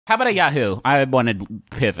How about a Yahoo? I wanted to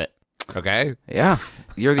pivot. Okay. Yeah.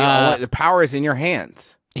 You're the only, the power is in your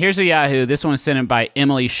hands. Here's a Yahoo. This one was sent in by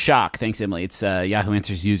Emily Schock. Thanks, Emily. It's Yahoo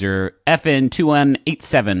Answers user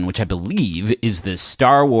FN2187, which I believe is the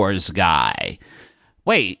Star Wars guy.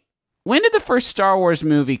 Wait, when did the first Star Wars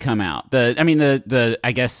movie come out? The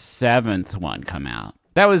I guess 7th one come out.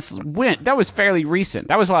 That was fairly recent.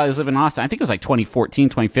 That was while I was living in Austin. I think it was like 2014,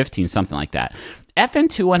 2015, something like that.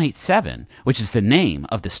 FN2187, which is the name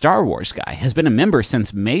of the Star Wars guy, has been a member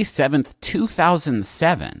since May 7th,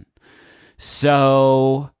 2007.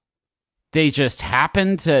 So they just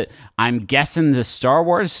happened to, I'm guessing the Star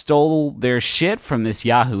Wars stole their shit from this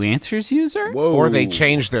Yahoo Answers user? Whoa. Or they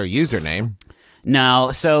changed their username.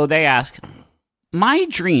 No, so they ask, my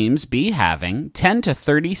dreams be having 10 to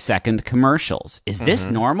 30 second commercials. Is this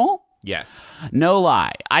normal? Yes. No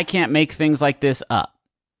lie, I can't make things like this up.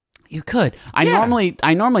 You could. I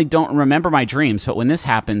normally don't remember my dreams, but when this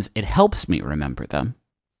happens, it helps me remember them.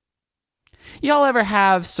 Y'all ever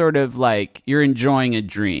have sort of like you're enjoying a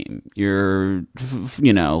dream, you're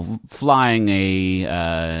flying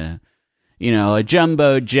a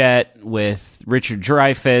jumbo jet with Richard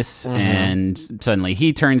Dreyfuss, and suddenly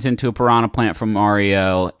he turns into a piranha plant from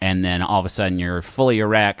Mario, and then all of a sudden you're fully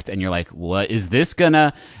erect and you're like, what is this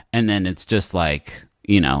gonna? And then it's just like,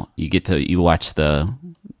 you watch the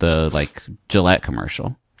like Gillette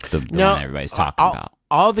commercial, the one everybody's talking about.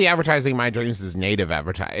 All the advertising in my dreams is native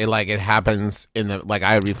advertising. Like it happens in the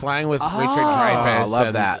I would be flying with Richard Dreyfuss. I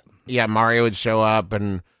love that. Yeah, Mario would show up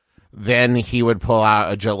and then he would pull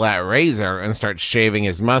out a Gillette razor and start shaving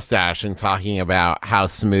his mustache and talking about how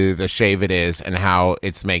smooth a shave it is and how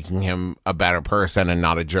it's making him a better person and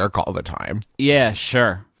not a jerk all the time. Yeah,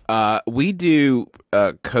 sure. We do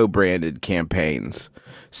co-branded campaigns.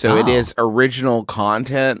 So it is original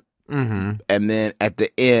content. And then at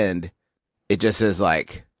the end, it just says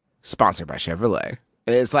like sponsored by Chevrolet.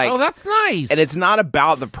 And it's like, oh, that's nice. And it's not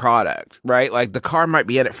about the product, right? Like the car might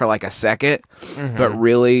be in it for like a second, but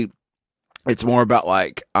really it's more about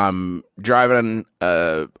like I'm driving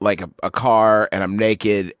like a car and I'm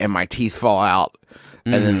naked and my teeth fall out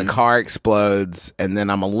and then the car explodes and then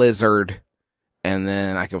I'm a lizard and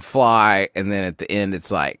then I can fly and then at the end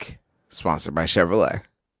it's like sponsored by Chevrolet.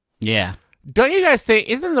 Yeah. Don't you guys think,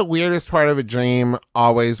 isn't the weirdest part of a dream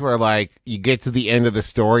always where, like, you get to the end of the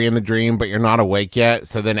story in the dream, but you're not awake yet,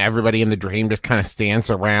 so then everybody in the dream just kind of stands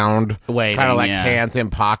around, waiting, kind of like hands in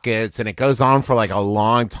pockets, and it goes on for, like, a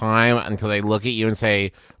long time until they look at you and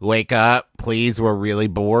say, wake up, please, we're really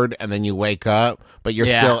bored, and then you wake up, but you're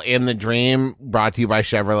still in the dream, brought to you by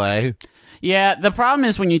Chevrolet. Yeah, the problem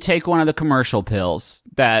is when you take one of the commercial pills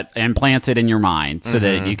that implants it in your mind so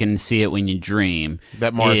that you can see it when you dream.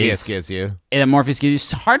 That Morpheus gives you. That Morpheus gives you.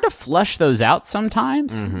 It's hard to flush those out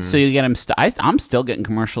sometimes. So you get them. I'm still getting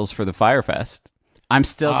commercials for the Firefest. I'm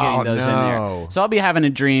still getting those in there. So I'll be having a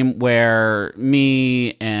dream where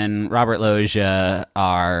me and Robert Loggia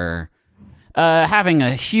are having a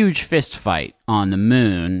huge fist fight on the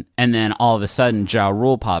moon, and then all of a sudden Ja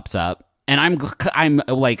Rule pops up. And I'm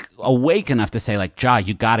like awake enough to say like, Ja,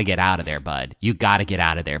 you got to get out of there, bud. You got to get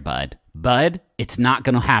out of there, bud. Bud, it's not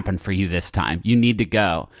going to happen for you this time. You need to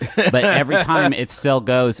go. But every time it still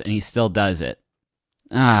goes and he still does it.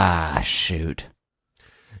 Ah, shoot.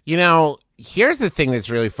 You know, here's the thing that's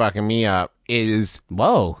really fucking me up is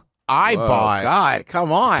I bought. God,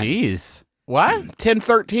 come on. Jeez. What?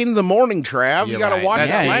 10:13 in the morning, Trav. You got to watch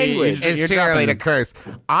that language. It's too early to curse.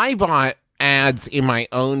 I bought ads in my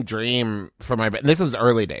own dream for my, this was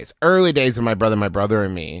early days of my brother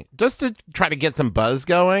and me, just to try to get some buzz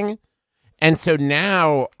going. And so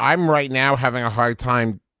now I'm right now having a hard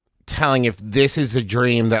time telling if this is a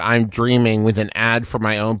dream that I'm dreaming with an ad for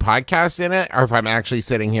my own podcast in it, or if I'm actually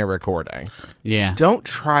sitting here recording. Yeah. Don't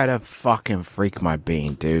try to fucking freak my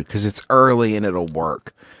bean, dude, because it's early and it'll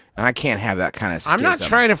work. And I can't have that kind of schism. I'm not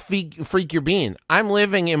trying to freak your bean. I'm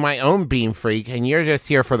living in my own bean freak, and you're just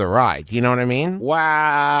here for the ride. You know what I mean?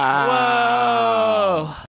 Wow. Whoa.